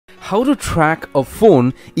how to track a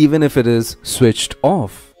phone even if it is switched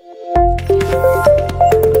off.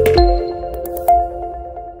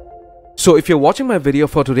 So if you're watching my video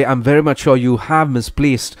for today, I'm very much sure you have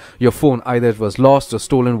misplaced your phone. Either it was lost or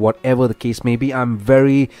stolen, whatever the case may be. I'm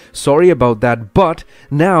very sorry about that. But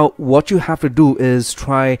now what you have to do is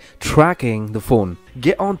try tracking the phone.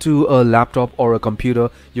 Get onto a laptop or a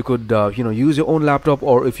computer. You could use your own laptop,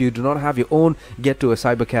 or if you do not have your own, get to a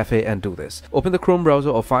cyber cafe and do this. Open the Chrome browser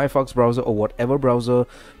or Firefox browser or whatever browser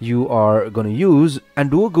you are going to use,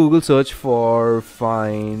 and do a Google search for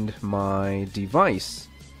Find My Device.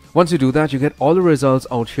 Once you do that, you get all the results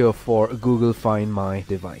out here for Google Find My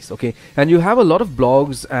Device. Okay, and you have a lot of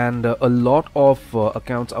blogs and a lot of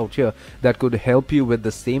accounts out here that could help you with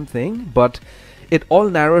the same thing, but it all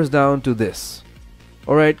narrows down to this.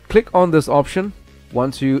 All right, click on this option.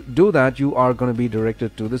 Once you do that, you are going to be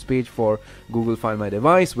directed to this page for Google Find My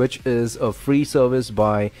Device, which is a free service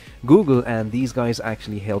by Google, and these guys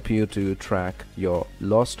actually help you to track your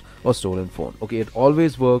lost or stolen phone. Okay, it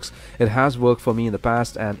always works. It has worked for me in the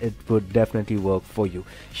past, and it would definitely work for you.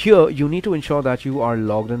 Here, you need to ensure that you are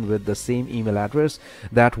logged in with the same email address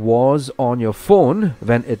that was on your phone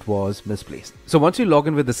when it was misplaced. So once you log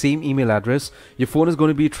in with the same email address, your phone is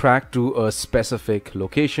going to be tracked to a specific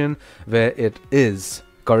location where it is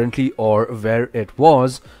currently or where it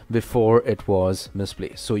was before it was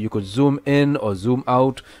misplaced. So you could zoom in or zoom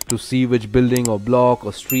out to see which building or block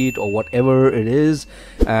or street or whatever it is,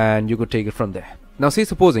 and you could take it from there. Now say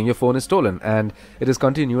supposing your phone is stolen and it is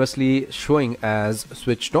continuously showing as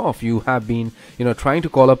switched off. You have been trying to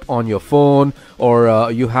call up on your phone,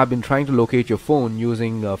 or you have been trying to locate your phone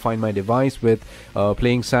using Find My Device with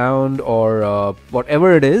playing sound or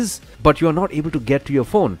whatever it is, but you are not able to get to your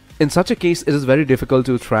phone. In such a case, it is very difficult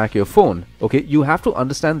to track your phone. Okay, you have to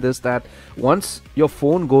understand this, that once your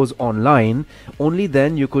phone goes online, only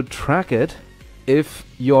then you could track it if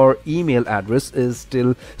your email address is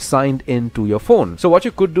still signed into your phone. So what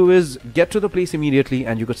you could do is get to the place immediately,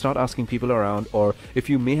 and you could start asking people around, or if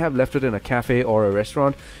you may have left it in a cafe or a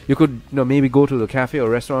restaurant, you could maybe go to the cafe or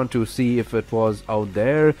restaurant to see if it was out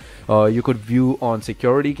there. You could view on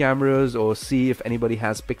security cameras or see if anybody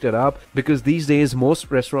has picked it up, because these days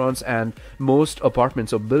most restaurants and most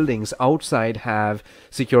apartments or buildings outside have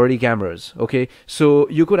security cameras. Okay, so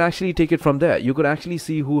you could actually take it from there. You could actually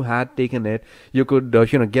see who had taken it. You could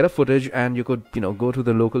get a footage, and you could go to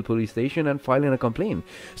the local police station and file in a complaint.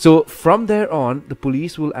 So from there on, the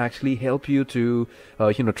police will actually help you to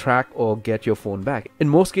track or get your phone back. In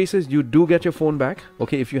most cases, you do get your phone back,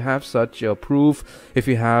 okay, if you have such proof, if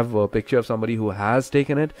you have a picture of somebody who has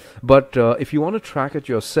taken it. But if you want to track it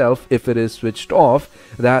yourself, if it is switched off,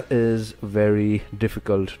 that is very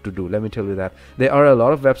difficult to do. Let me tell you that. There are a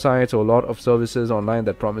lot of websites or a lot of services online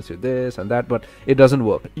that promise you this and that, but it doesn't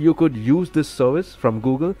work. You could use this service from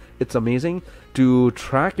Google. It's amazing to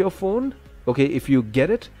track your phone. Okay, if you get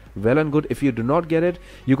it, well and good. If you do not get it,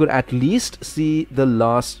 you could at least see the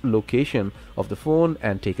last location of the phone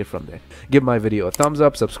and take it from there. Give my video a thumbs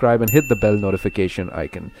up, subscribe, and hit the bell notification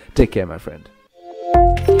icon. Take care, my friend.